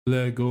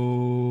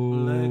Lego.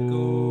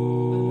 Lego.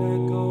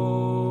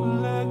 Lego.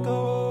 Lego.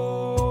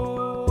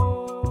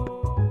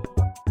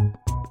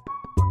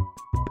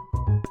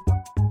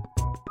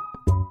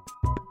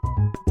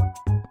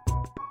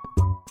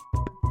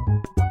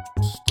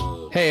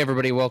 Hey,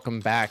 everybody, welcome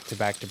back to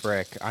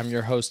Brick. I'm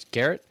your host,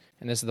 Garrett,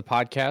 and this is the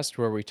podcast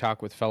where we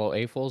talk with fellow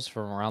AFOLs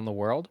from around the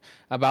world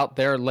about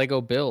their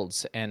Lego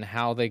builds and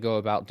how they go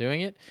about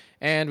doing it.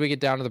 And we get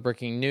down to the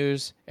bricking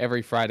news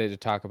every Friday to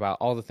talk about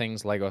all the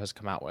things Lego has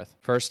come out with.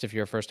 First, if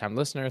you're a first-time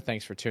listener,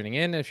 thanks for tuning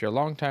in. If you're a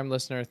long-time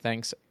listener,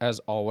 thanks as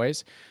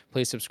always.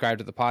 Please subscribe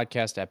to the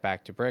podcast at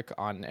Back to Brick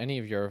on any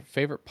of your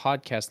favorite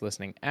podcast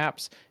listening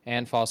apps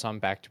and follow us on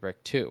Back to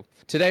Brick too.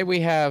 Today we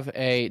have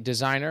a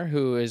designer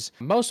who is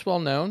most well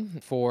known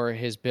for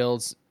his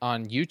builds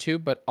on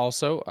YouTube, but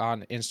also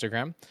on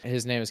Instagram.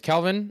 His name is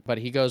Kelvin, but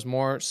he goes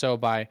more so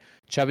by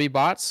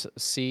Chubbybots,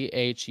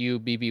 Chubbybots.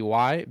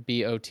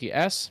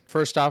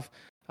 First off,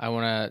 I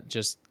want to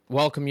just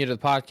welcome you to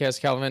the podcast,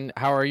 Kelvin.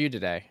 How are you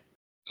today?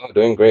 Oh,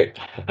 doing great.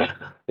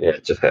 Yeah,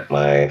 just had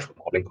my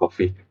morning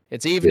coffee.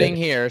 It's evening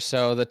Yeah. here,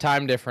 so the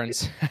time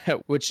difference,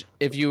 which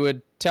if you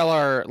would tell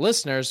our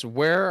listeners,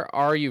 where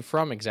are you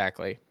from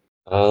exactly?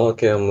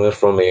 Okay, I'm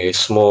from a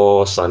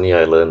small sunny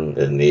island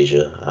in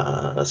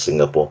Asia,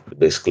 Singapore.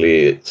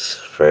 Basically, it's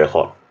very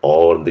hot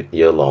all the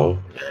year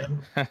long.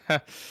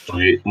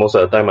 Most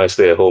of the time, I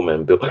stay at home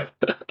and build.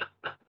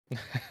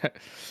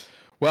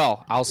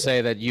 Well, I'll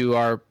say that you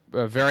are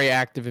very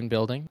active in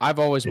building. I've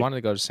always wanted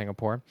to go to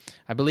Singapore.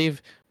 I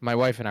believe my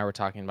wife and I were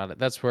talking about it.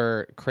 That's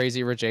where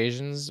Crazy Rich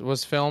Asians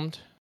was filmed.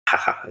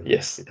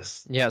 Yes,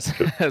 yes. Yes.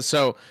 True.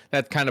 So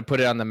that kind of put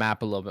it on the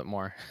map a little bit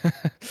more.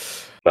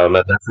 But I'm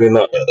definitely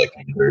not that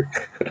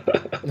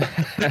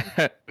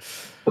kind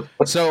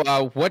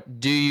So, what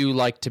do you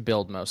like to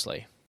build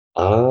mostly?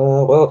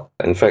 Well,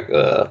 in fact,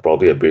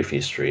 probably a brief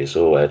history.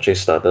 So I actually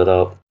started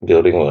out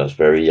building when I was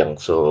very young.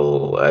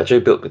 So I actually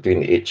built between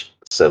the age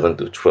 7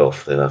 to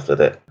 12. Then after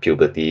that,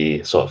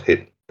 puberty sort of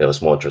hit. I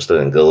was more interested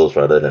in girls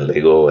rather than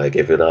Lego. I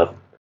gave it up.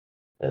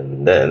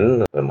 And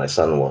then when my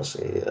son was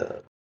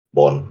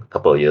born a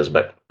couple of years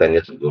back, 10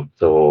 years ago.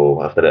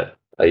 So after that,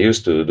 I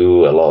used to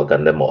do a lot of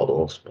Gundam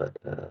models, but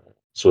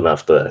soon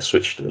after I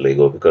switched to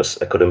Lego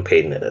because I couldn't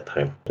paint at that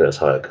time. That's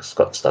how I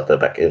got started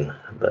back in.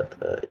 But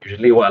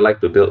usually what I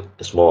like to build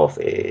is more of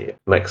a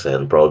mechs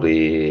and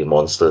probably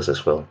monsters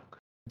as well.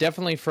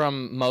 Definitely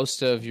from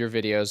most of your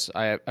videos,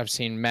 I've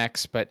seen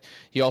mechs, but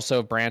you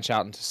also branch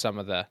out into some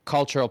of the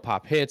cultural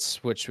pop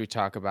hits, which we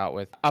talk about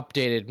with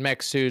updated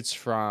mech suits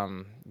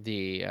from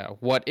the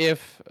What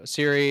If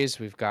series.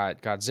 We've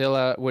got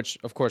Godzilla, which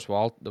of course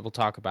we'll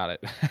talk about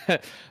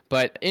it.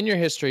 But in your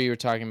history, you were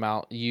talking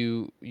about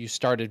you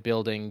started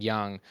building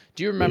young.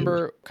 Do you Mm.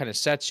 remember kind of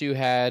sets you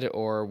had,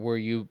 or were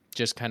you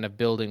just kind of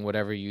building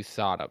whatever you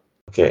thought of?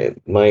 Okay,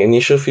 my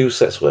initial few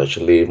sets were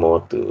actually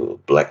more to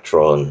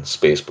Blacktron,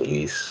 Space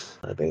Police.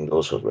 I think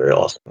those were very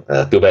awesome.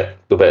 Too bad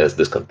it's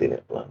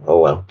discontinued. Oh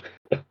well.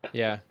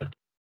 Yeah.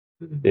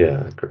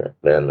 Yeah, correct.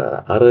 Then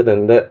other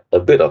than that, a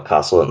bit of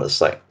castle on the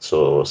side.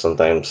 So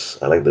sometimes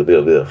I like to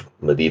build a bit of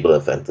medieval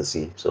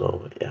fantasy.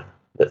 So yeah,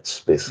 that's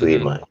basically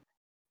Mm-hmm. my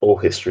whole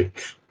history.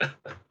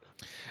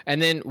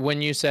 And then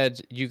when you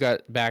said you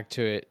got back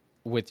to it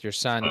with your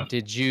son,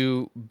 did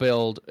you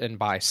build and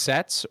buy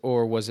sets,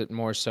 or was it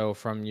more so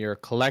from your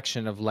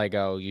collection of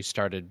Lego you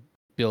started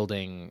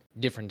building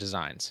different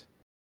designs?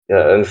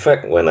 Yeah, in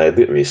fact, when I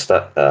did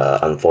restart,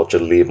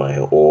 unfortunately, my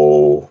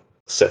whole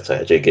sets I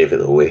actually gave it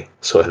away,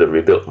 so I had to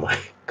rebuild my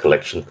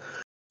collection.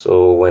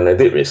 So when I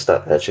did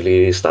restart, I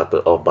actually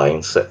started off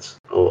buying sets.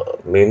 So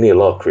mainly a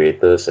lot of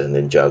creators and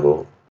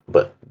Ninjago,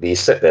 but the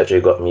set that actually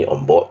got me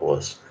on board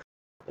was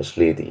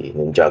actually the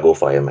Ninjago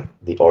Fire Mech,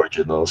 the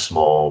original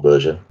small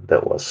version.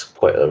 That was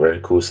quite a very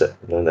cool set.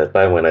 And that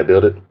time when I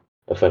built it,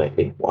 I found like,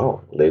 hey,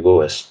 wow,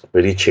 Lego has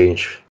really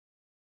changed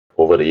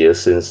over the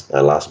years since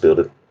I last built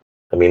it.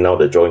 I mean, now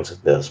the joints,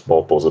 there's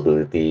more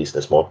possibilities,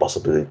 there's more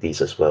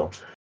possibilities as well.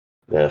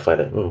 Then I find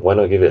that, why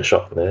not give it a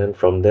shot? Then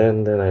from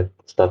then I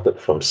started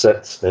from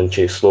sets, then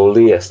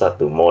slowly I start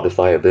to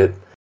modify a bit,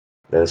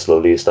 then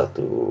slowly start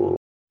to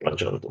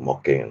branch on to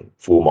mocking and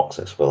full mocks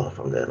as well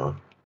from then on.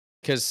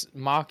 Because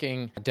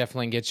mocking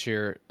definitely gets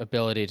your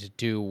ability to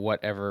do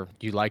whatever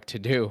you like to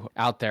do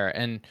out there.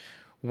 And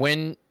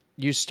when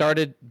you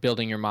started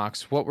building your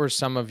mocks, what were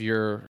some of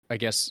your, I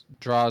guess,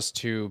 draws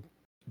to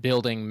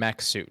building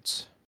mech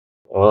suits?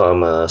 Well,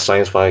 I'm a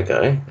science fi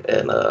guy,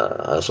 and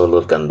I also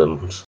love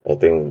Gundams. I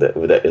think that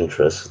with that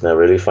interest, and I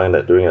really find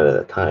that during at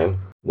that time,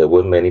 there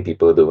weren't many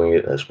people doing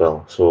it as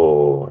well.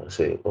 So I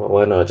say, well,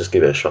 why not just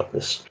give it a shot?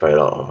 Just try it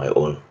out on my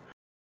own.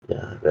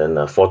 Yeah.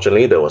 Then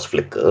fortunately, there was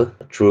Flickr.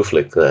 Through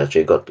Flickr, I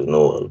actually got to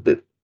know a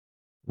bit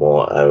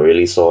more. I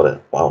really saw that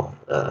wow,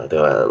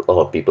 there are a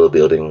lot of people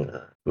building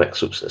mech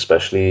suits,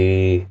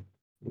 especially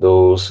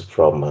those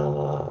from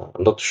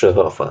I'm not sure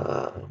of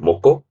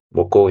Moko.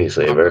 Moko is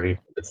a Mako. very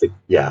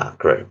yeah,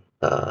 correct.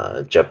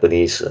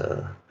 Japanese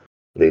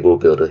Lego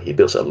builder. He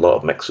builds a lot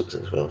of mech suits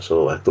as well.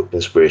 So I took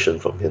inspiration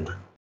from him.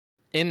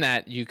 in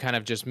that you kind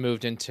of just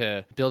moved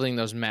into building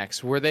those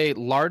mechs. Were they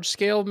large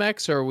scale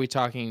mechs, or are we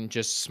talking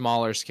just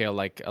smaller scale,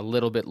 like a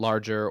little bit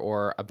larger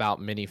or about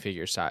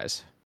minifigure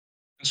size?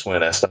 Because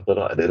when I started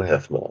out, I didn't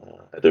have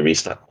I had to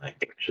restart my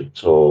collection,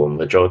 so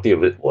majority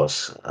of it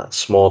was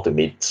small to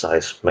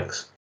mid-sized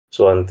mechs.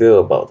 So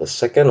until about the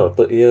second or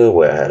third year,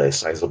 where I had a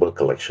sizable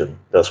collection,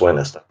 that's when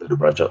I started to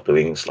branch out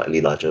doing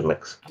slightly larger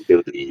mechs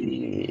until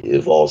it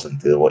evolves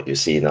until what you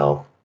see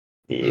now,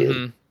 the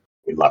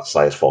Mm-hmm. large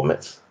size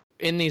formats.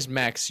 In these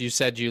mechs, you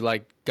said you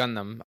like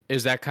Gundam.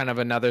 Is that kind of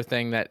another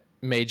thing that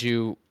made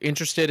you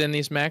interested in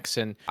these mechs?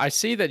 And I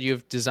see that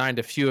you've designed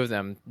a few of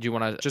them. Do you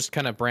want to just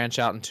kind of branch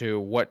out into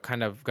what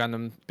kind of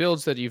Gundam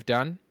builds that you've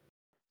done?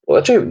 Well,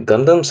 actually,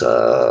 Gundams.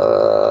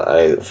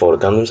 I for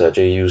the Gundams, I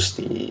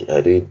actually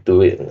I did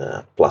do it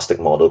in plastic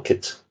model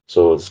kits.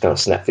 So it's kind of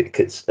snap fit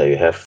kits that you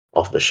have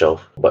off the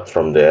shelf. But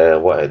from there,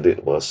 what I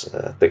did was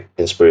take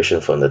inspiration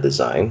from the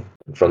design.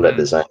 From that Mm-hmm.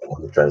 design, I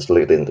want to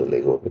translate it into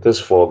Lego. Because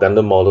for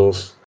Gundam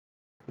models,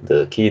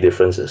 the key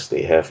difference is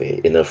they have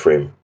a inner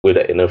frame. With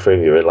that inner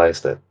frame, you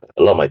realize that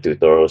a lot of my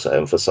tutorials I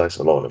emphasize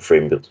a lot on the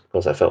frame build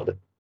because I felt that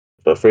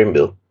for a frame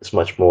build, it's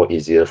much more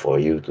easier for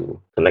you to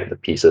connect the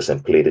pieces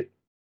and plate it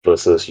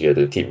versus you have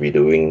to keep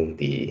redoing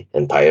the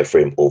entire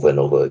frame over and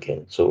over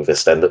again. So with a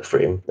standard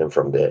frame, then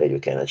from there you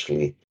can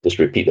actually just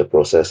repeat the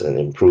process and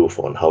improve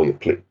on how you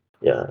plate.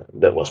 Yeah,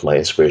 that was my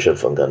inspiration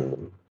from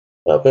Gundam.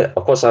 But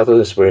of course, other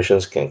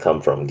inspirations can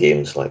come from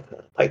games like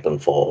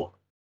Titanfall.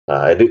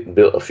 I did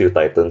build a few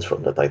Titans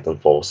from the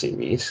Titanfall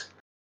series.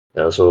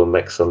 And also,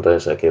 Max,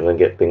 sometimes I can even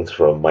get things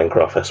from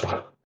Minecraft as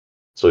well.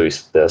 So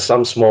there are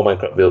some small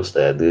Minecraft builds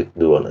that I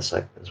do on the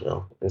side as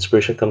well.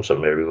 Inspiration comes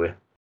from everywhere.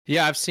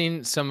 Yeah, I've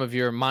seen some of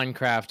your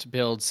Minecraft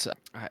builds.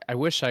 I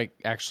wish I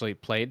actually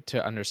played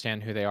to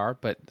understand who they are,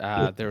 but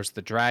there's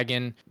the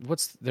dragon.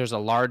 There's a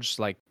large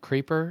like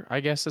creeper, I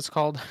guess it's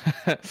called.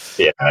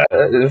 Yeah,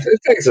 in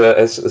fact,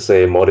 it's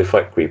a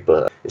modified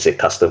creeper. It's a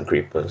custom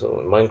creeper. So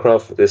in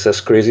Minecraft, it's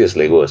as crazy as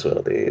Lego as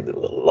well. They do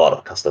a lot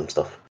of custom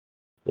stuff.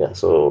 Yeah,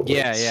 so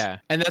Yeah, it's yeah.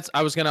 And that's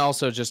I was gonna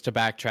also just to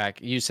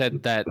backtrack. You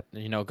said that,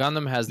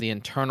 Gundam has the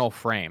internal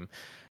frame.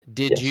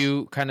 Did yes.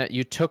 you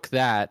you took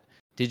that,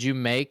 did you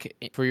make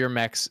for your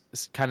mechs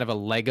kind of a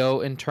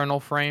Lego internal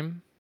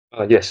frame?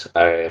 Yes,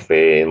 I have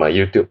in my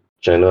YouTube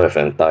channel, I have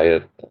an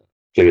entire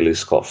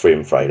playlist called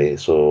Frame Friday.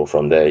 So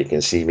from there, you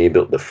can see me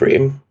build the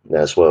frame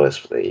as well as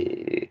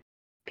click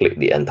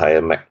the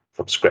entire Mac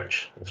from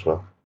scratch as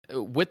well.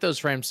 With those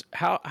frames,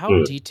 how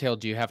Mm. detailed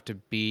do you have to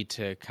be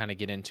to kind of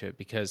get into it?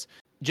 Because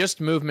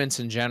just movements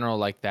in general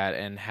like that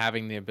and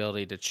having the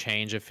ability to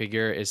change a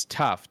figure is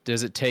tough.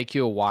 Does it take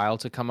you a while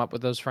to come up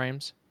with those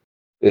frames?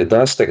 It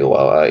does take a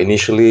while.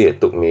 Initially, it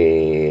took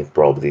me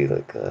probably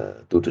like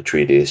 2 to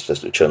 3 days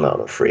just to churn out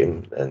a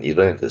frame. And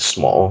even if it's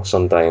small,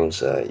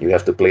 sometimes you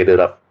have to plate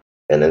it up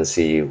and then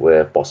see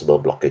where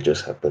possible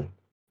blockages happen.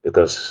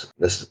 Because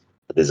this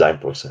design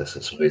process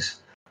is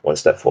always one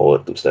step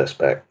forward, 2 steps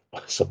back.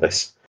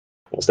 Sometimes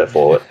one step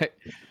forward,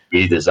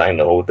 redesign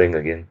the whole thing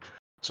again.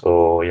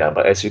 So yeah,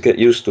 but as you get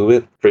used to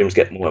it, frames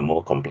get more and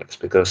more complex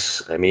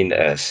because I mean,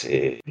 as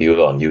a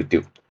viewer on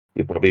YouTube,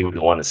 you probably would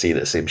want to see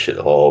the same shit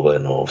over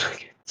and over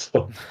again.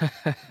 So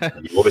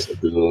you always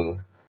have to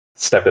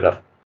step it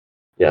up.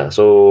 Yeah.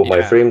 So my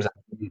Yeah. frames,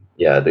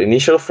 yeah, the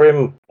initial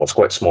frame was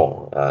quite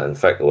small. In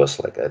fact, it was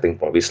like I think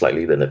probably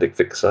slightly than a big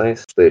fix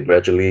size. They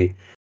gradually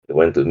it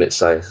went to mid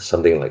size,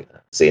 something like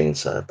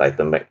Zane's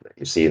Titan Mac that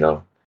you see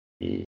now,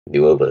 the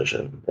newer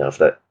version. And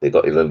after that, they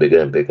got even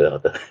bigger and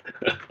bigger.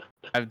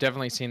 I've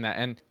definitely seen that.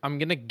 And I'm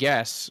going to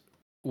guess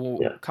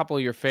Yeah. a couple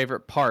of your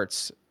favorite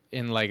parts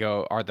in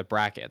Lego are the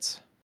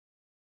brackets.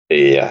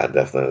 Yeah,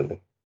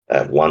 definitely. I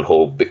have one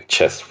whole big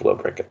chest full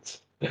of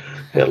brackets.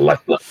 Yeah,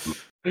 like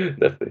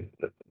definitely.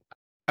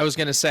 I was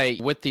going to say,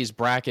 with these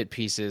bracket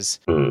pieces,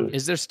 Mm,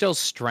 is there still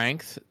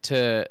strength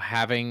to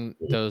having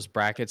those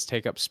brackets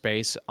take up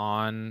space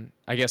on,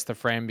 I guess, the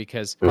frame?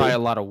 Because probably mm, a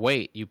lot of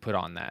weight you put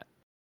on that.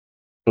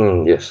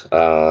 yes.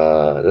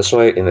 That's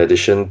why in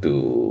addition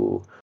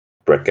to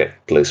bracket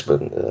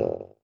placement,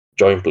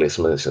 joint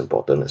placement is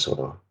important as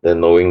well.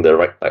 Then knowing the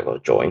right type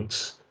of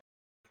joints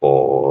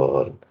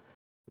for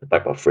the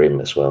type of frame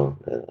as well.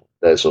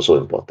 That is also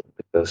important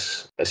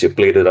because as you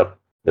plate it up,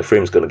 the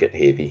frame is going to get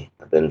heavy.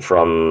 Then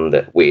from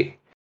that weight,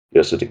 you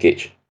also to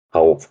gauge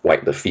how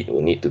wide the feet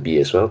will need to be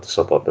as well to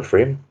support the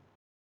frame.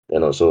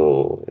 And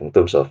also in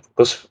terms of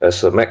because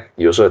as a mech,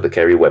 you also have to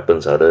carry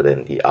weapons other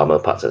than the armor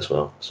parts as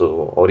well.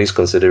 So all these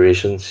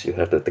considerations you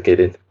have to take it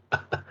in.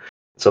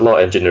 It's a lot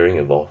of engineering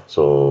involved.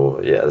 So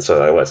yeah, that's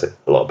why I said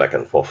a lot of back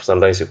and forth.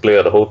 Sometimes you play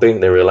out the whole thing,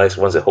 then realize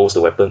once it holds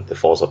the weapon, it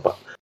falls apart.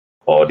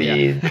 Or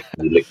Yeah.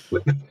 the leg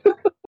flip.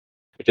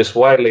 Which is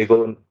why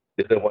Lego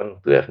didn't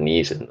want to have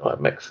knees in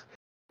mechs.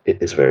 It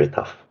is very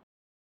tough.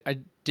 I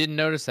didn't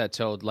notice that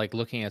till like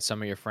looking at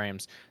some of your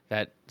frames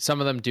that some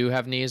of them do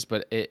have knees,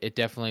 but it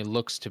definitely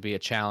looks to be a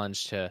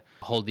challenge to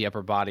hold the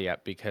upper body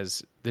up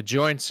because the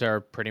joints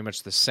are pretty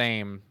much the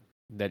same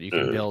that you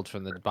can Mm. build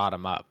from the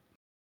bottom up.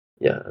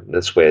 Yeah,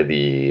 that's where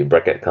the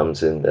bracket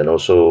comes in, and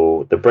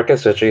also the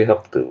brackets actually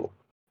help to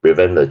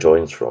prevent the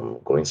joints from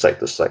going side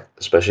to side,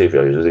 especially if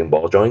you're using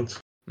ball joints.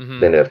 Mm-hmm.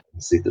 Then they have a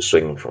tendency to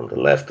swing from the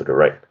left to the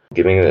right.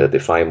 Giving it a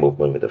defined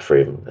movement with the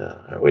frame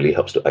really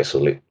helps to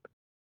isolate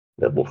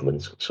the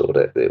movements so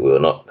that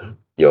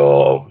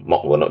your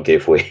mock will not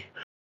give way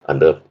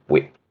under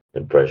weight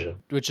and pressure.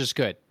 Which is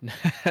good.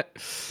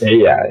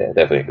 Yeah,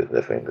 definitely good,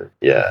 definitely good.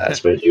 Yeah,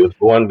 especially you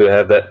don't want to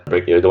have that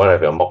break. You don't want to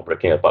have your mock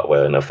breaking apart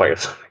while in a fight or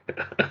something.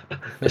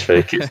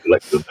 Especially kids who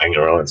like to bang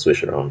around and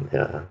swish around.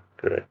 Yeah,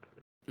 correct.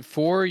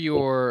 For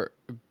your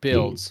Mm,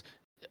 builds,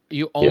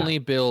 you yeah. only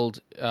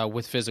build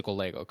with physical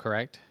Lego,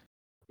 correct?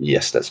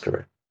 Yes, that's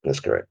correct. That's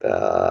correct.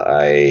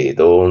 I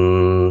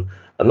don't.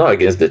 I'm not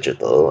against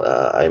digital.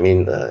 I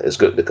mean, it's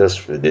good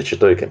because with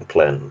digital you can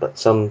plan, but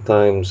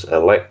sometimes I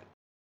like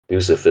to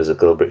use the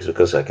physical bricks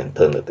because I can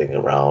turn the thing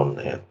around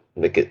and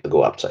make it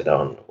go upside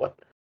down. What?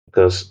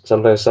 Because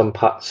sometimes some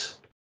parts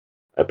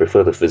I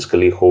prefer to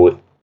physically hold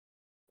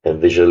and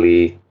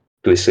visually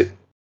twist it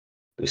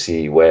to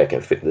see where I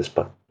can fit this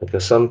part.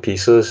 Because some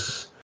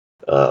pieces,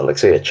 like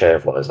say a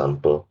chair for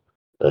example,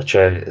 a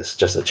chair is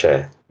just a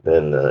chair.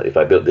 Then if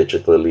I build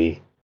digitally,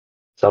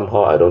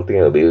 somehow I don't think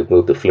I'll be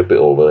able to flip it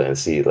over and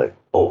see like,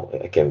 oh,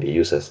 it can be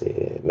used as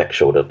a neck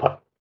shoulder part,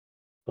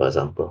 for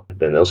example.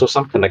 Then also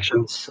some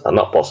connections are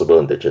not possible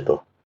in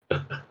digital.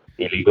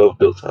 Illegal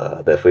builds are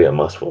definitely a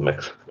must for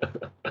Macs.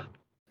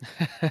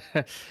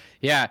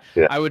 Yeah,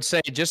 Yeah. I would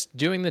say just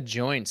doing the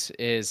joints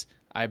is,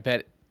 I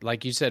bet,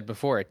 like you said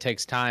before, it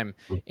takes time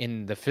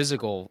in the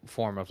physical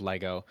form of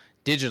Lego.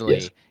 Yes.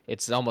 Digitally,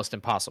 it's almost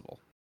impossible.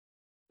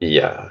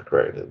 Yeah,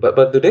 correct.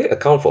 But do they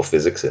account for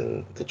physics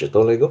in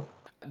digital Lego?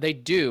 They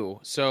do.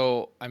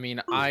 So, I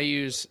mean, I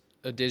use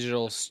a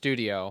digital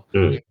studio,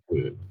 Mm,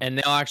 mm. and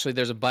they'll actually,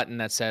 there's a button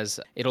that says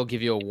it'll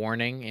give you a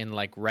warning in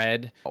like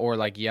red or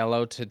like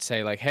yellow to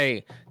say, like,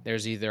 hey,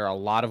 there's either a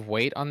lot of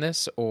weight on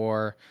this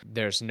or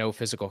there's no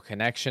physical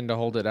connection to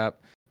hold it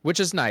up, which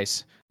is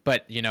nice.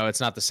 But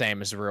it's not the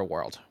same as the real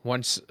world.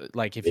 Once,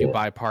 like, if you Yeah.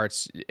 buy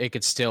parts, it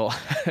could still,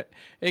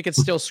 it could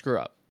still screw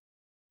up.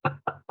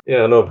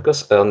 Yeah, no,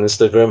 because on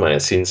Instagram I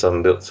have seen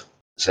some builds.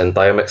 It's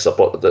entire Mac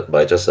supported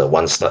by just a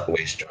one stud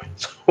waist joint.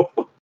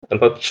 So I'm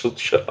not too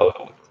sure how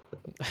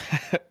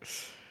it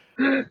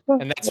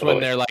And that's when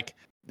works. they're like,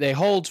 they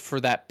hold for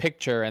that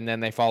picture and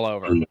then they fall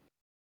over. Mm.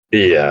 That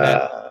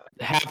Yeah.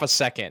 half a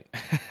second.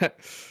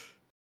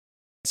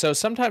 So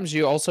sometimes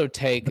you also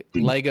take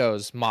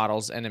Legos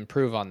models and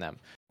improve on them.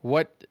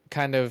 What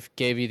kind of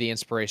gave you the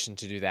inspiration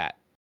to do that?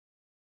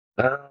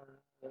 Uh,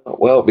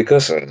 well,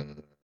 because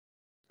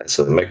as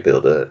a Mac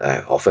builder, I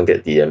often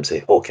get DMs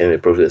say, "Oh, can you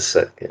improve this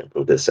set? Can you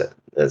improve this set?"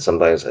 And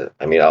sometimes,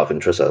 I mean, out of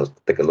interest, I'll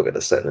take a look at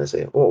the set and I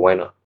say, "Oh, why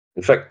not?"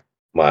 In fact,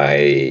 my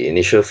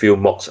initial few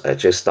mocks I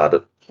just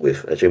started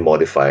with actually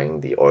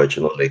modifying the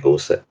original Lego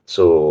set.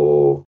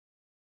 So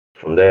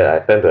from there,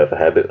 I tend to have a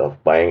habit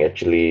of buying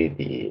actually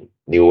the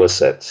newer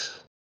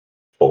sets.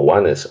 For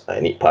one is I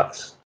need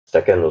parts.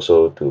 Second,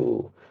 also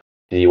to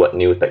see what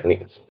new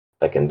techniques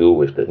I can do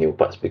with the new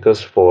parts.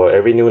 Because for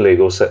every new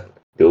Lego set,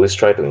 they always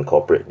try to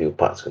incorporate new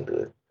parts into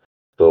it.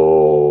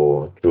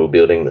 So through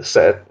building the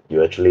set,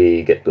 you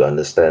actually get to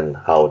understand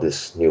how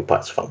these new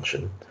parts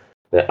function.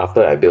 Then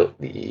after I built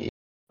the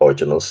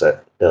original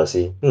set, then I'll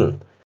see,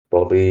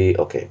 probably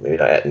okay,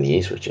 maybe I add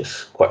knees, which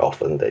is quite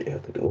often that you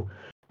have to do.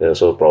 Then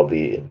also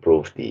probably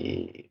improve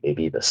the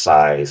maybe the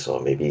size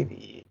or maybe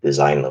the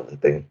design of the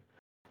thing.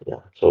 Yeah.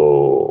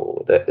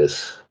 So that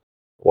is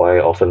why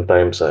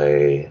oftentimes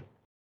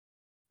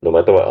no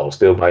matter what, I'll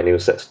still buy new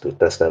sets to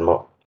test them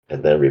out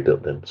and then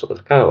rebuild them. So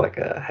it's kind of like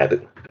a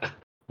habit.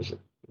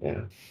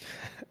 Yeah.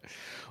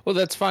 Well,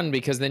 that's fun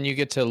because then you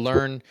get to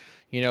learn,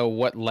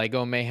 what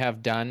Lego may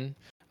have done.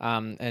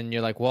 And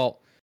you're like, well,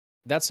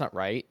 that's not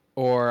right.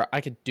 Or I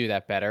could do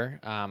that better.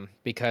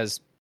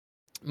 Because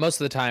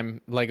most of the time,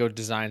 Lego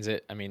designs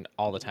it, I mean,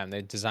 all the time,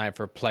 they design it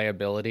for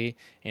playability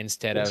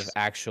instead of Yes.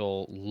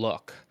 actual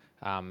look.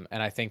 And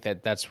I think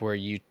that that's where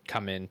you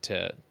come in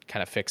to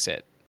kind of fix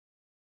it.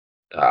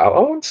 I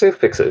won't say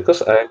fix it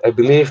because I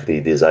believe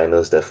the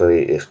designers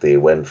definitely, if they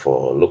went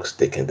for looks,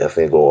 they can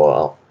definitely go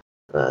all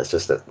out. It's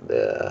just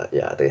that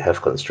yeah, they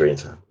have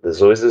constraints.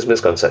 There's always this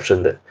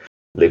misconception that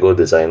Lego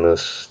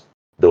designers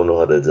don't know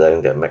how to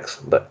design their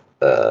mechs, but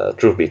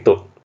truth be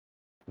told,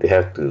 they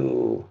have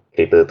to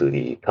cater to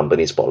the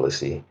company's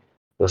policy.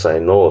 Because I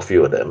know a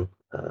few of them,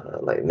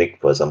 like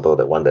Nick, for example,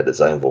 the one that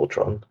designed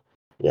Voltron.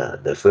 Yeah,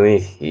 definitely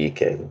he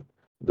can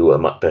do a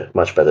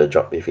much better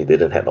job if he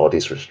didn't have all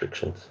these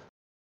restrictions.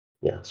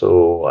 Yeah,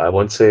 so I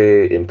won't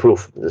say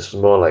improve. This is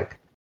more like,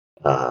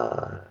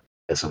 uh,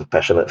 as a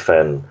passionate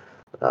fan,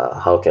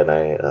 how can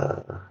I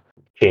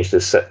change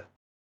this set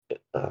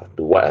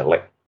to what I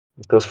like?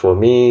 Because for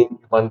me,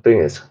 one thing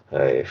is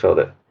I felt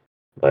that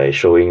by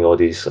showing all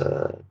these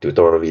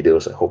tutorial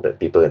videos, I hope that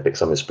people can take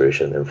some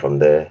inspiration and from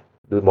there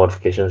do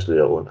modifications to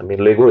their own. I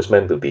mean, Lego is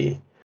meant to be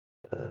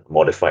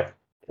modified,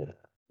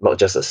 not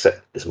just a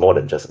set. It's more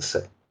than just a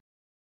set.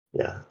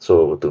 Yeah.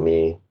 So to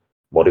me,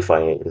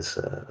 modifying it is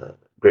a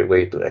great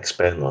way to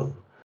expand on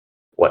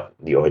what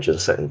the origin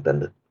set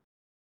intended.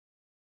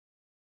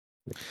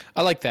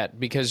 I like that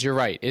because you're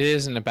right. It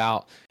isn't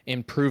about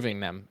improving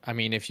them. I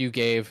mean, if you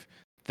gave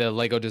the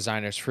Lego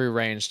designers free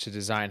range to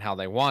design how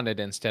they wanted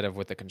instead of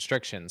with the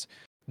constrictions,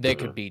 they Mm-hmm.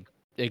 could be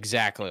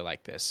exactly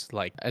like this.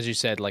 Like as you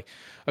said, like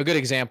a good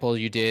example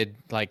you did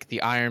like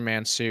the Iron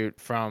Man suit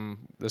from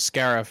the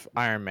Scarif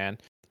Iron Man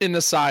in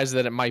the size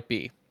that it might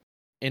be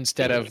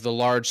instead Mm-hmm. of the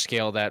large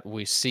scale that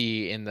we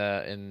see in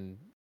the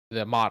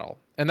model.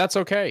 And that's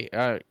okay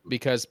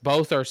because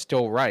both are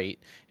still right.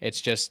 It's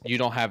just you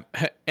don't have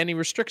any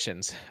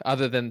restrictions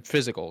other than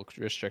physical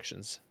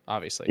restrictions,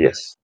 obviously.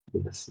 Yes,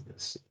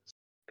 yes,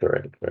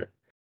 correct, correct.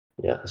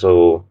 Yeah.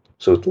 So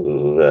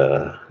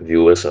to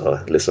viewers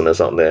or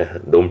listeners out there,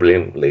 don't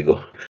blame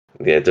Lego.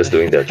 They're just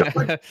doing their job.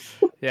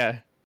 Yeah.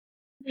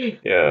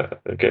 Yeah.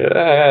 Okay.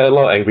 A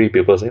lot of angry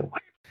people say, "Why?"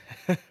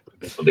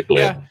 That's what they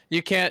Yeah, claim.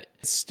 you can't.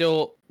 It's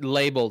still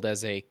labeled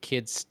as a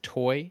kid's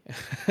toy.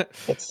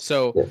 Yes.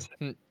 So Yes.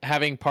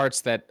 having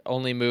parts that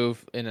only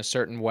move in a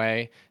certain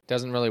way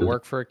doesn't really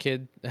work for a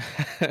kid.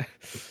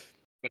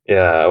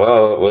 Yeah,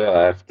 well,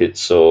 I have kids,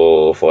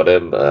 so for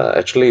them,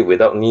 actually,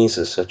 without knees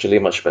is actually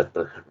much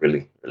better.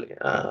 Really, really.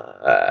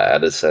 I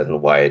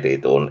understand why they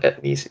don't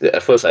add knees.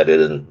 At first, I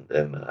didn't,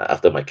 and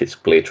after my kids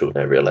play through,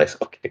 I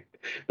realized, okay,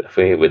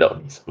 definitely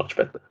without knees much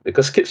better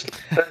because kids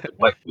tend to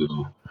like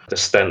to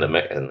just stand the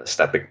mat and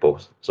static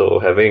pose. So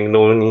having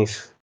no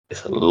knees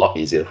is a lot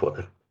easier for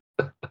them.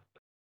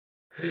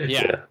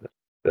 Yeah. Yeah,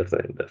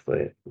 definitely,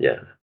 definitely. Yeah,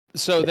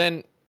 So yeah.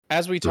 then,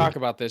 as we Mm, talk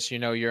about this,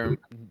 you're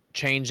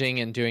changing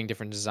and doing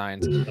different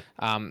designs.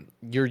 mm.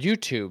 Your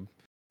YouTube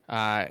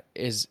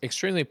is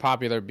extremely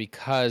popular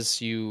because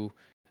you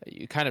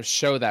kind of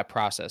show that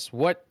process.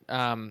 What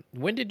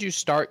when did you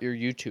start your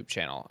YouTube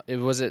channel?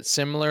 Was it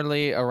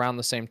similarly around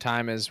the same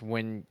time as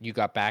when you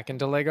got back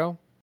into Lego?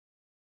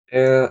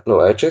 Yeah,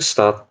 no, I just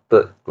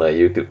started my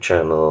YouTube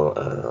channel.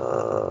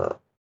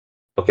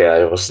 Okay,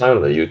 I was signed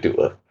on the YouTube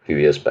a few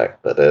years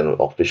back, but then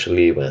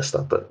officially when I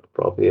started,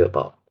 probably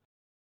about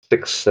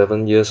 6,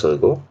 7 years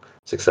ago.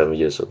 6, 7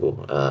 years ago.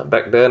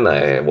 Back then,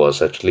 I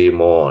was actually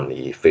more on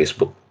the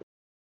Facebook.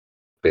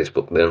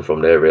 Then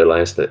from there, I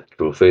realized that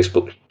through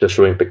Facebook, just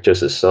showing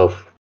pictures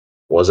itself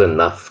wasn't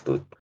enough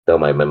to tell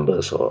my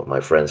members or my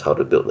friends how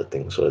to build the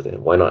thing. So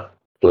then why not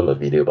film a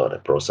video about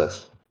that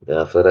process? Then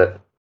after that,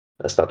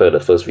 I started the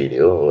first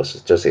video. It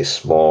was just a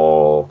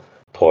small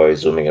toy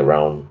zooming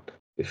around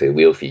with a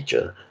wheel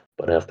feature.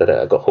 But then after that,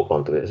 I got hooked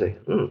onto it. I say,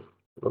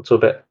 not so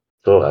bad.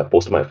 So I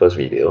posted my first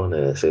video and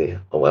then I say,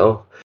 oh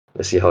well,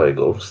 let's see how it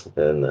goes.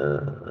 And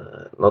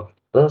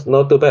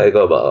not too bad. I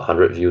got about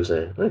 100 views.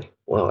 And hey,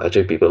 wow,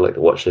 actually people like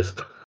to watch this.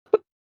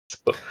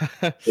 So,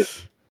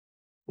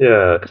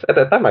 yeah, 'cause at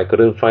that time I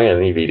couldn't find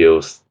any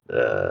videos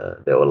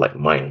that were like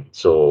mine,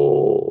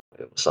 so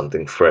it was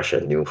something fresh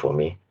and new for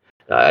me.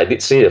 I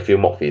did see a few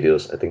mock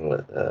videos. I think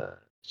like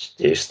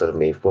Jason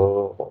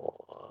Maple,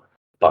 or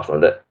apart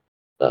from that,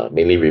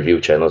 mainly review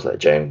channels like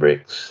Jang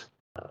Breaks.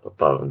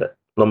 Apart from that,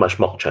 not much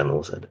mock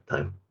channels at the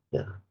time.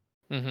 Yeah.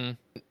 Hmm.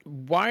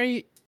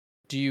 Why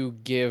do you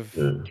give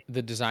Mm,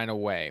 the design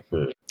away?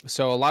 mm,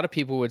 So a lot of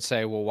people would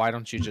say, well, why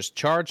don't you just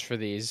charge for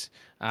these,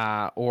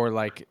 or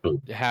like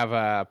mm, have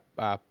a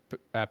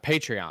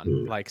Patreon,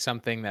 mm, like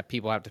something that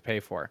people have to pay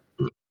for?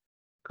 mm.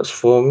 Because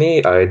for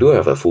me, I do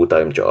have a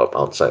full-time job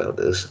outside of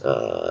this.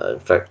 In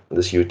fact,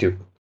 this YouTube,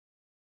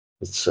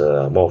 it's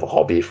more of a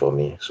hobby for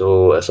me.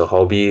 So as a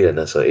hobby and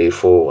as a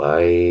AFO,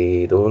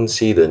 I don't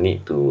see the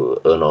need to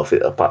earn off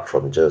it apart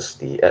from just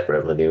the ad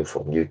revenue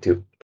from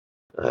YouTube.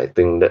 I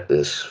think that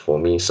is for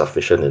me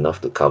sufficient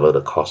enough to cover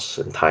the costs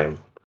and time.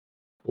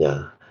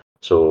 Yeah.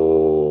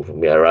 So for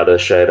me, I rather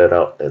share that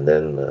out and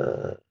then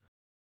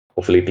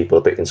hopefully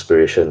people take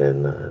inspiration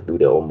and do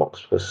their own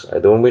mocks because I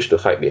don't wish to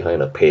hide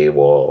behind a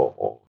paywall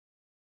or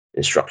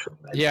instruction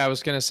Yeah, manual. I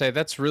was gonna say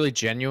that's really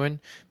genuine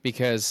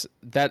because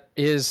that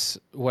is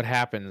what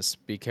happens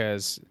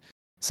because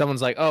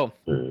someone's like, oh,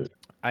 Mm,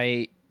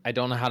 I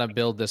don't know how to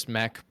build this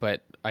mech,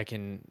 but I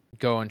can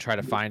go and try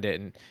to find it.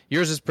 And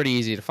yours is pretty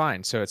easy to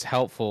find, so it's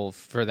helpful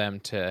for them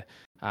to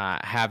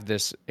have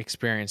this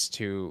experience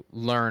to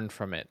learn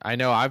from it. I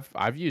know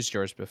I've used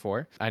yours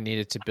before. I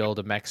needed to build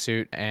a mech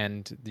suit,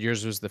 and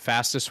yours was the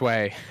fastest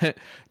way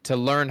to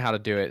learn how to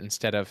do it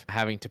instead of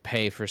having to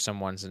pay for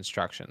someone's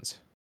instructions.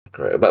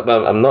 correct. But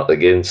I'm not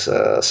against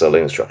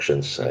selling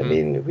instructions. I Hmm.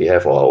 mean, we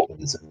have our own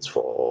reasons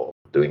for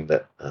doing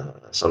that.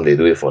 Some they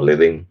do it for a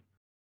living.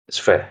 It's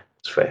fair.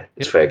 It's fair.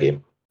 It's fair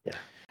game. Yeah.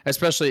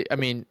 Especially, I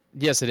mean,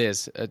 yes, it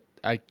is.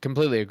 I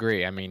completely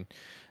agree. I mean,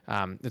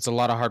 it's a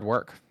lot of hard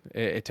work.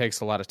 It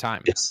takes a lot of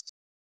time. Yes.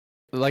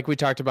 Like we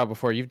talked about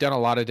before, you've done a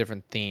lot of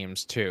different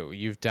themes too.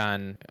 You've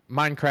done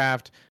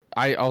Minecraft.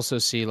 I also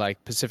see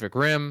like Pacific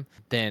Rim,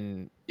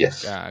 then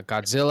Yes.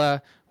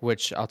 Godzilla,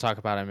 which I'll talk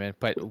about in a minute.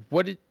 But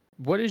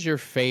what is your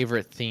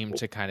favorite theme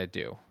to kind of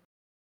do?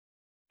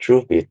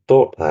 Truth be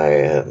told, I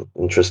am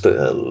interested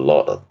in a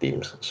lot of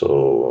themes.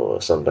 So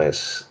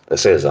sometimes,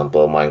 let's say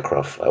example,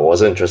 Minecraft. I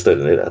wasn't interested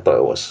in it. I thought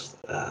it was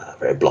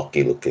very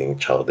blocky looking,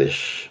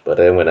 childish. But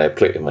then when I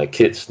played with my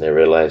kids, they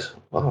realized,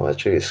 wow,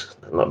 actually it's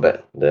not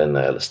bad. Then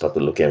I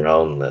started looking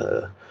around.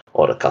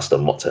 all the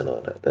custom mods and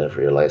all that. Then I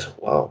realized,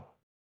 wow,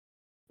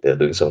 they're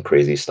doing some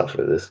crazy stuff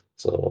with this.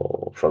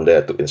 So from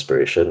there, I took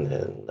inspiration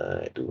and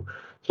I do.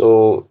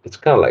 So it's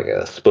kind of like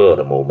a spur of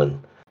the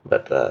moment.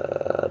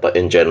 But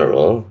in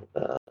general,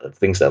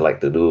 things I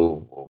like to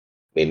do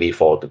mainly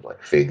fall to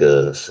like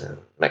figures and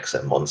mechs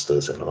and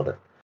monsters and all that.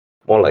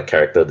 More like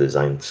character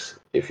designs,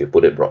 if you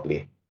put it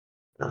broadly.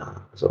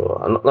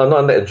 So I'm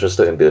not that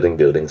interested in building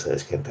buildings,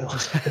 as you can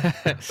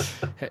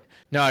tell.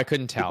 No, I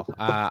couldn't tell.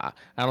 I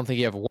don't think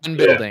you have one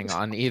Yeah. building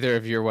on either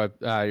of your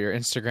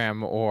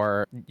Instagram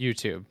or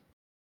YouTube.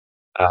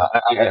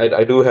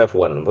 I do have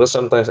one, but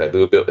sometimes I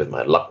do build in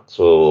my luck.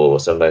 So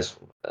sometimes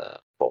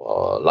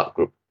for luck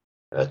group,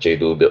 actually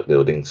do build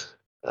buildings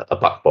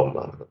apart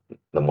from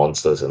the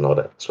monsters and all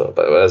that. So,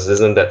 but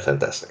isn't that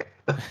fantastic?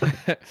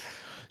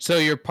 So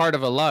you're part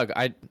of a lug.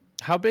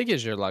 How big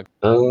is your lug?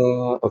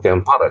 Okay,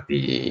 I'm part of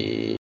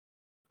the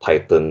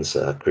Titans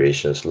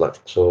Creations luck.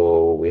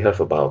 So we have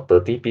about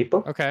 30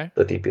 people. Okay.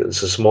 30 people.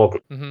 It's a small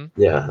group.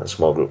 Mm-hmm. Yeah, a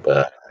small group.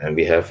 And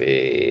we have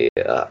a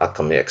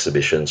upcoming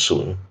exhibition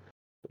soon,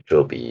 which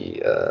will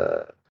be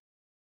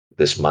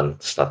this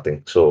month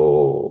starting.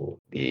 So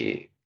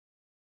the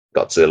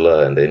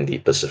Godzilla and then the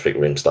Pacific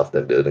Rim stuff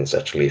they're building is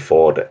actually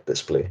for that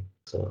display.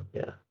 So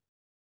yeah.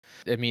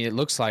 I mean, it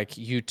looks like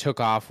you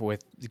took off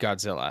with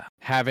Godzilla.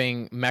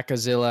 Having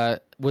Mechazilla,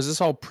 was this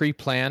all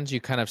pre-planned?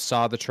 You kind of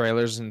saw the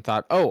trailers and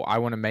thought, "Oh, I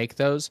want to make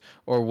those,"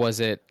 or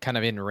was it kind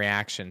of in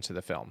reaction to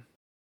the film?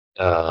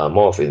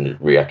 More of in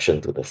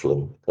reaction to the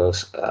film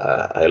because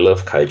I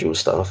love kaiju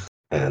stuff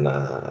and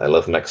I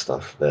love mech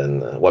stuff. Then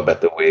what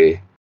better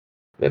way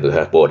than to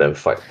have both of them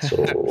fight?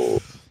 So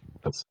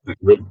Pacific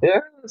Rim,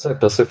 yeah, it's like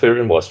Pacific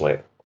Rim was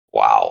like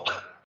wow.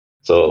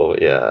 So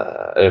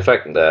yeah, in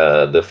fact,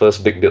 the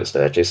first big builds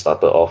that actually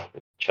started off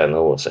the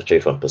channel was actually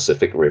from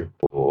Pacific Rim.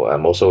 So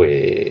I'm also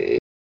a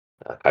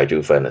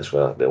kaiju fan as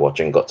well. Been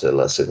watching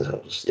Godzilla since I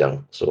was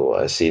young, so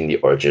I've seen the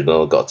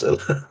original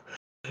Godzilla.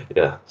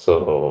 Yeah,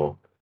 so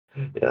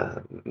yeah,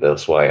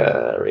 that's why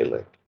I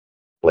really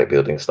like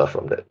building stuff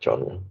from that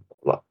genre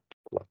a lot.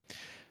 A lot.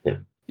 Yeah.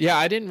 Yeah,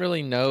 I didn't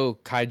really know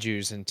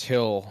kaiju's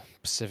until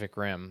Pacific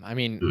Rim. I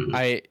mean,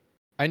 Mm,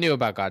 I knew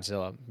about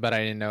Godzilla, but I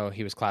didn't know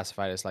he was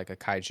classified as like a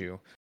kaiju.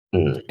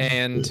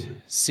 And mm.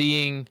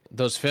 seeing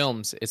those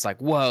films, it's like,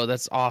 whoa,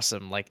 that's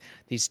awesome. Like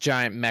these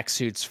giant mech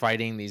suits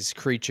fighting these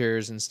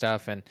creatures and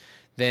stuff. And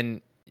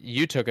then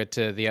you took it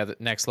to the other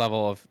next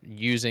level of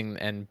using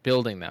and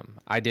building them.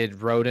 I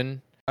did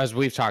Rodin, as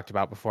we've talked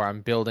about before.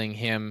 I'm building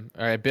him,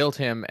 or I built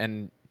him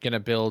and gonna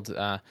build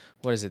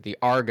what is it, the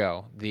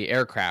Argo, the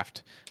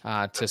aircraft,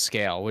 to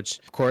scale, which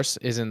of course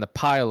is in the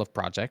pile of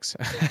projects.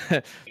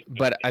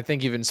 But I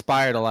think you've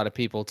inspired a lot of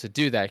people to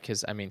do that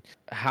because I mean,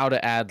 how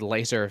to add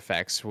laser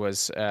effects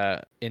was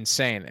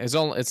insane.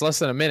 It's less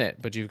than a minute,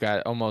 but you've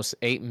got almost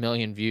 8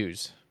 million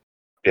views.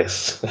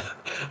 Yes,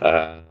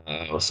 I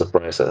was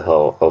surprised at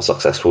how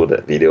successful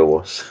that video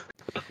was.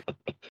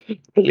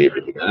 Really,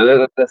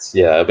 really. That's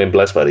yeah. I've been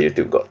blessed by the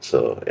YouTube God,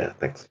 so yeah.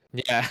 Thanks.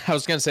 Yeah, I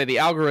was gonna say the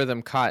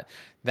algorithm caught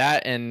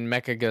that and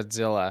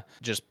Mechagodzilla,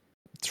 just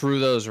threw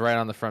those right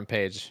on the front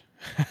page.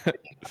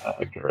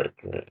 Correct,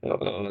 correct.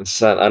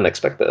 It's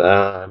unexpected.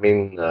 I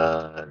mean,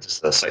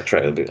 just a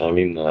sidetrack a bit. I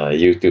mean,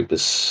 YouTube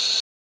is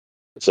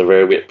it's a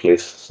very weird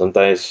place.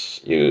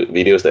 Sometimes you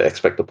videos that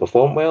expect to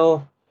perform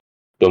well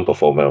don't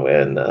perform well,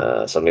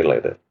 and something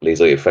like that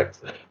laser effect.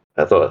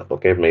 I thought,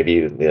 okay,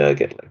 maybe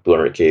get like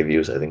 200K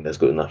views. I think that's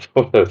good enough.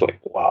 I was like,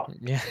 wow.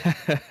 Yeah.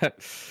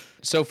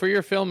 So for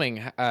your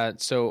filming,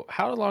 so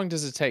how long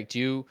does it take? Do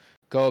you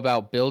go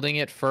about building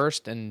it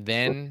first and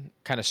then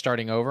kind of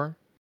starting over?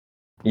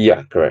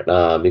 Yeah, correct.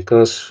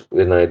 Because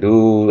when I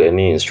do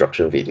any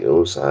instruction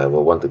videos, I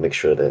will want to make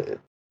sure that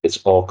it's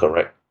all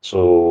correct.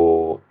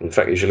 So, in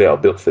fact, usually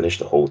I'll finish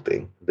the whole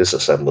thing,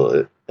 disassemble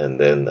it, and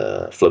then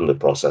film the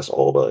process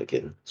all over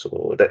again.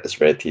 So that is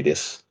very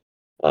tedious,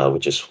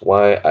 which is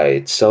why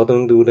I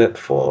seldom do that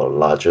for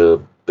larger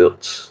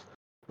builds.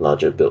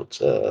 Larger builds,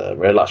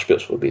 very large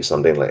builds would be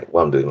something like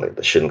what I'm doing, like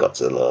the Shin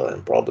Godzilla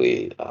and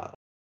probably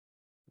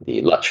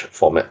the large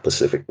format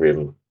Pacific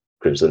Rim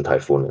Crimson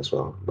Typhoon as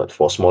well. But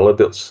for smaller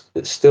builds,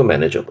 it's still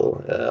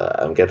manageable.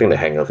 I'm getting the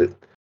hang of it.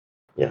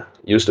 Yeah,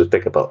 used to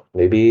take about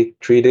maybe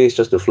 3 days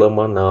just to film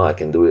one. Now I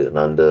can do it in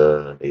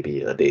under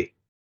maybe a day.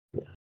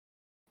 Yeah,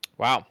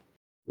 Wow.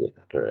 yeah,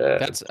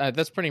 correct.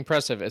 That's pretty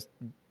impressive, Yeah,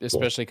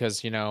 especially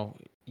because you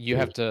mm,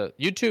 have to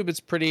YouTube. It's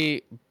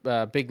pretty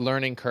big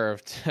learning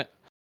curve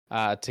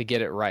to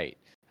get it right.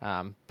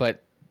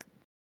 But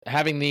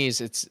having these,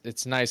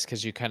 it's nice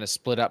because you kind of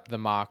split up the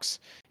mocks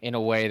in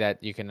a way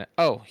that you can.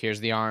 Oh,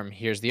 here's the arm.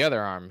 Here's the other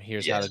arm.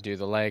 Here's how to yes, do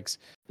the legs,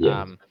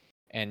 yeah.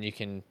 and you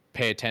can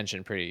pay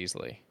attention pretty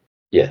easily.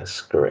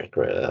 Yes, correct,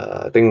 correct.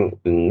 I think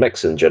in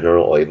mechs in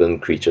general, or even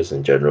creatures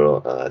in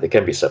general, they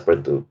can be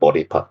separate to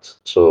body parts.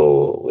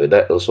 So with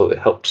that also, it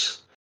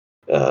helps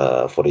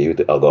for the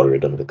YouTube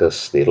algorithm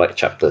because they like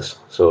chapters.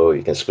 So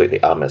you can split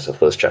the arm as a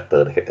first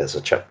chapter, the head as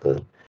a chapter.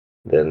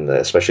 Then,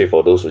 especially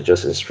for those who are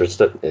just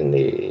interested in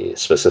a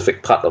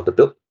specific part of the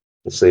build,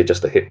 say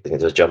just the head, they can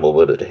just jump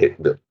over to the head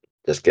build.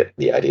 just get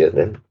the idea and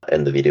then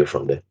end the video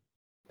from there.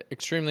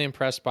 Extremely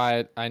impressed by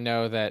it. I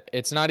know that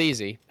it's not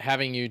easy.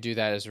 Having you do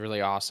that is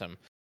really awesome.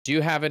 Do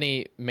you have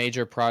any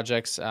major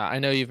projects? I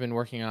know you've been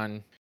working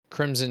on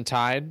Crimson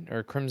Tide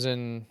or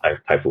Crimson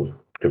Typhoon,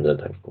 Crimson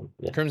Typhoon.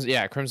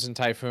 Yeah. Crimson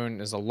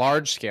Typhoon is a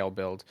large scale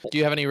build. Do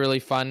you have any really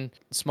fun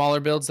smaller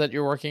builds that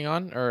you're working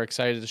on or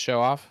excited to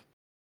show off?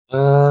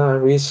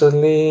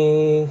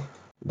 Recently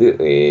did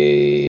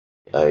a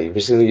I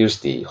recently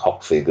used the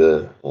Hawk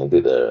figure and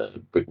did a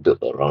brick build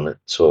around it.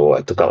 So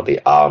I took out the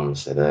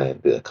arms and then I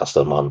did a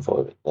custom arm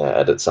for it. I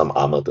added some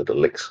armor to the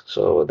legs.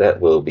 So that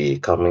will be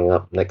coming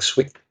up next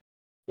week.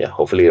 Yeah,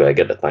 hopefully I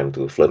get the time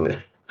to film it.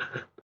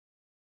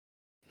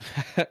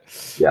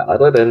 Yeah,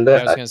 other than Yeah, I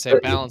that, was going to say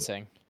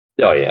balancing.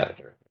 oh yeah.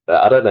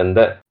 Other than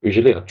that,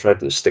 usually I try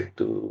to stick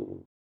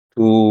to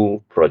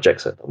two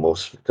projects at the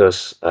most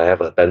because I have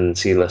a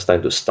tendency last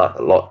time to start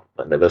a lot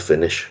but never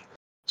finish.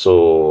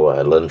 So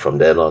I learned from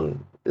then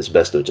on it's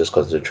best to just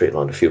concentrate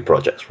on a few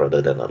projects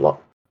rather than a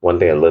lot. One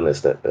thing I learned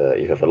is that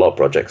if you have a lot of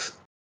projects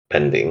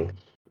pending,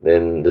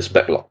 then this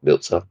backlog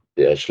builds up.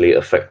 It actually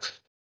affects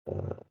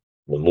uh,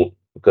 the mood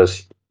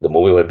because the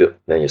moment I build,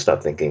 then you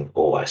start thinking,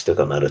 oh, I still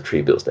got another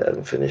three builds that I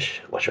haven't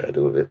finished. What should I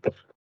do with it?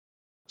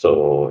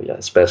 So yeah,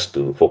 it's best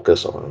to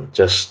focus on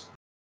just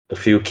a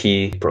few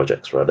key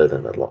projects rather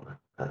than a lot.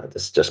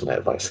 That's just my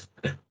advice.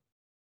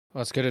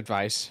 Well, it's good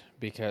advice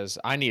because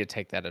I need to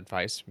take that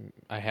advice.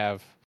 I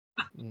have,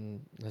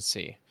 let's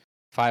see,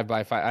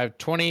 5x5. I have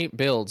 20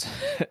 builds.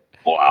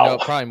 No, Wow.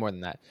 probably more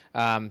than that.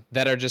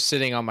 That are just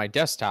sitting on my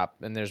desktop,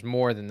 and there's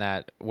more than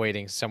that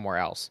waiting somewhere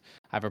else.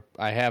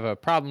 I have a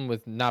problem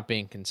with not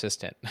being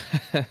consistent.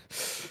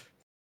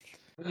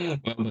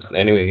 But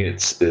anyway,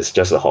 it's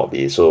just a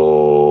hobby.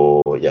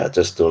 So yeah,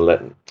 just don't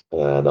let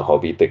the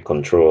hobby take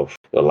control of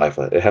your life.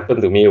 It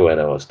happened to me when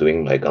I was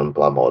doing my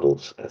Gunpla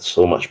models. There's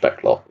so much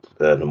backlog.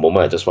 And the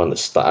moment I just want to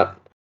start,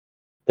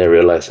 then I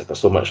realized I got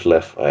so much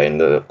left. I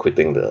ended up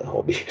quitting the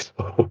hobby.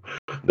 So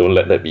don't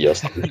let that be your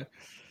story.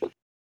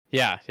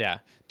 Yeah, yeah.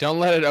 Don't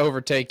let it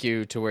overtake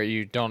you to where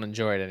you don't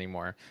enjoy it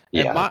anymore.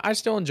 And Yeah, I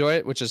still enjoy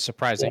it, which is yeah,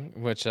 surprising.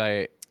 Which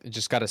I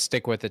just got to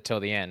stick with it till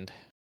the end.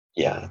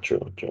 yeah.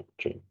 True, true,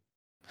 true.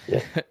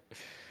 Yeah.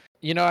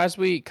 As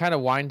we kind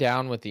of wind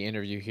down with the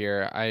interview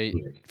here, I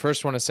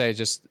first want to say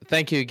just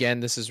thank you again.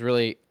 This is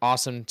really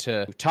awesome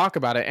to talk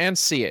about it and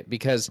see it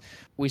because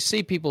we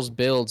see people's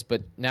builds,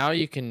 but now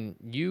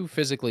you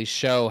physically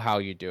show how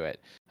you do it,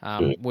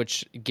 Mm,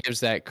 which gives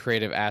that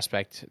creative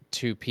aspect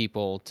to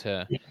people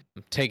to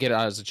take it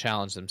as a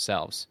challenge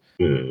themselves.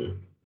 mm. Yeah,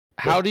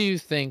 How do you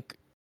think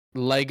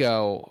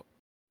Lego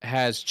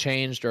has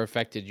changed or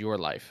affected your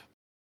life?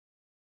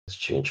 it's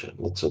changed.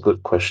 That's a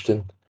good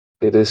question.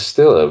 It is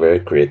still a very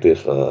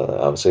creative,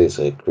 I would say it's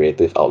a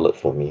creative outlet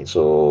for me.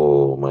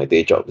 So my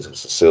day job is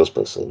as a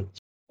salesperson.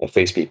 I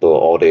face people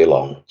all day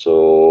long.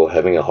 So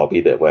having a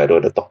hobby that where I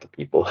don't have to talk to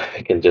people,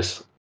 I can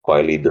just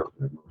quietly do.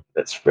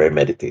 That's very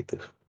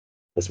meditative.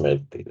 That's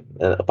meditative.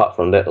 And apart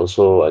from that,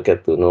 also I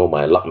get to know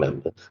my luck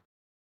members.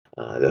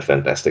 They're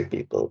fantastic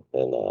people,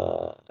 and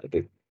I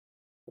think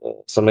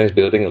sometimes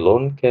building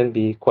alone can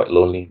be quite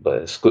lonely,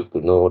 but it's good to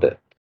know that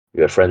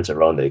you have friends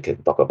around that you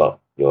can talk about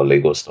your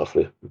Lego stuff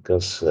with.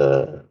 Because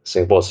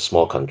Singapore is a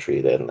small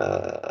country, then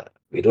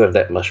we don't have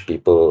that much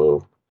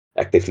people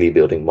actively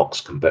building mocks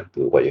compared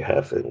to what you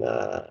have in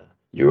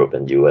Europe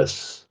and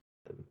US.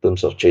 In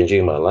terms of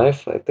changing my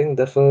life, I think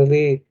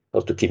definitely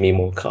helps to keep me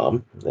more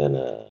calm and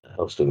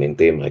helps to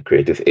maintain my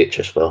creative edge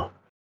as well.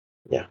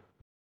 Yeah.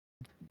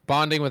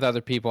 Bonding with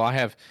other people. I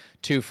have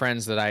two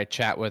friends that I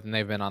chat with, and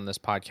they've been on this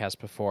podcast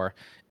before.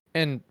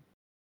 And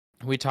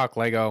we talk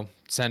Lego,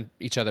 send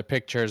each other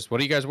pictures. What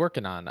are you guys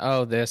working on?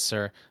 Oh, this,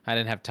 or I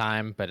didn't have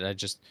time, but I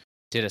just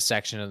did a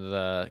section of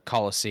the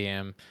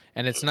Coliseum.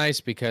 And it's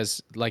nice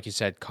because, like you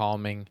said,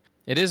 calming.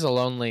 It is a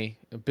lonely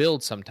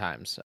build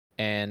sometimes,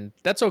 and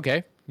that's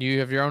okay. You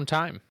have your own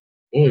time.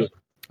 Mm.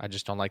 I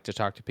just don't like to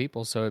talk to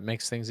people, so it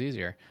makes things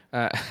easier.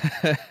 Um,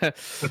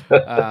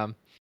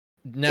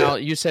 Yeah. Now,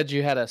 you said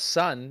you had a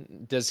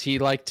son. Does he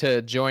like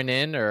to join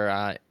in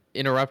or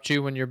interrupt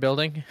you when you're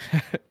building?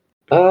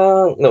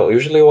 No,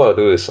 usually what I'll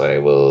do is I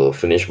will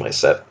finish my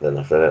set, then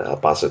after that I'll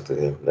pass it to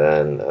him.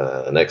 Then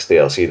next day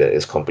I'll see that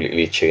it's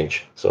completely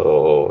changed.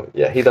 So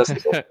yeah, he does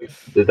his own thing.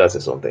 He does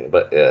his own thing,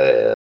 but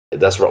it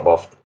does rub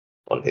off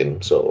on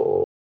him.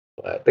 So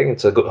I think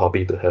it's a good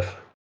hobby to have.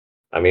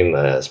 I mean,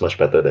 it's much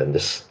better than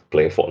just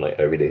playing Fortnite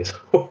every day.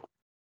 So.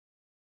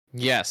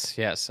 Yes,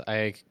 yes,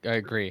 I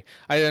agree.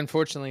 I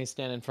unfortunately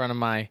stand in front of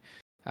my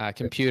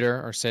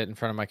computer or sit in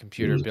front of my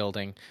computer Mm,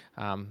 building.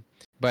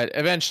 But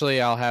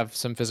eventually I'll have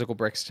some physical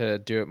bricks to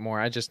do it more.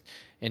 I just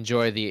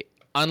enjoy the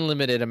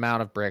unlimited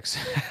amount of bricks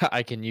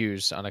I can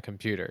use on a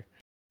computer.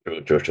 true,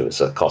 true, true.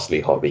 It's a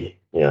costly hobby.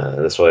 Yeah,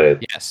 that's why.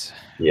 Yes.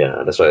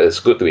 Yeah, that's why it's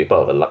good to be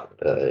part of a luck.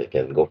 You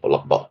can go for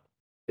luck bot.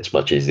 It's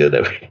much easier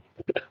that way.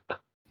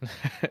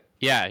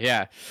 Yeah,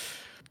 yeah.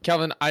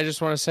 Kelvin, I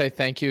just want to say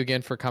thank you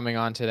again for coming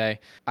on today.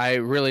 I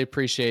really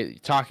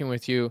appreciate talking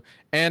with you,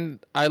 and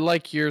I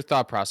like your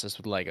thought process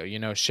with Lego.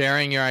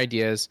 Sharing your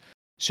ideas,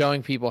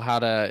 showing people how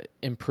to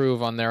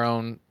improve on their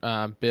own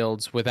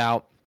builds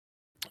without,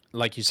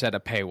 like you said, a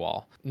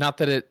paywall. Not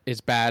that it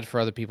is bad for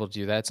other people to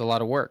do that. It's a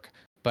lot of work.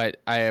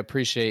 But I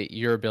appreciate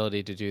your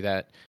ability to do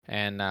that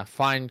and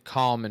find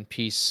calm and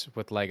peace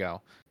with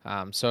Lego.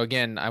 So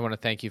again, I want to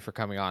thank you for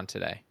coming on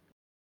today.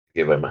 Thank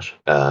you very much.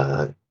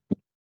 Glad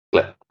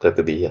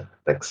to be here.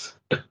 Thanks.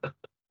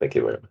 Thank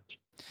you very much.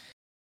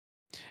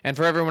 And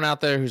for everyone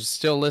out there who's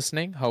still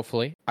listening,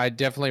 hopefully, I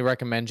definitely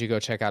recommend you go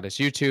check out his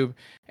YouTube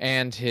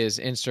and his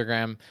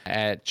Instagram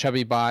at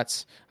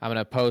Chubbybots. I'm going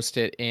to post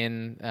it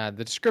in the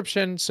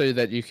description so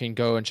that you can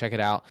go and check it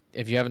out.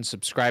 If you haven't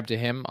subscribed to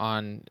him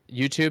on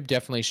YouTube,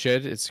 definitely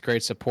should. It's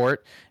great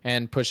support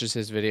and pushes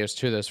his videos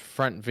to those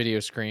front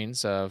video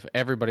screens of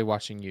everybody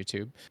watching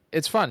YouTube.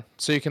 It's fun,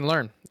 so you can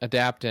learn,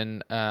 adapt,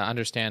 and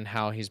understand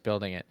how he's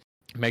building it.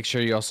 Make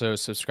sure you also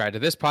subscribe to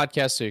this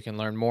podcast so you can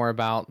learn more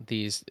about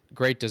these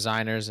great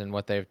designers and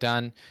what they've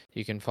done.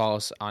 You can follow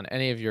us on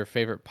any of your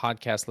favorite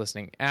podcast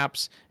listening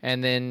apps,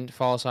 and then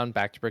follow us on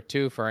Back to Brick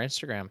 2 for our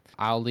Instagram.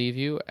 I'll leave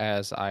you,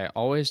 as I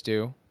always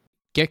do.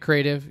 Get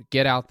creative,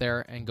 get out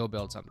there, and go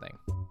build something.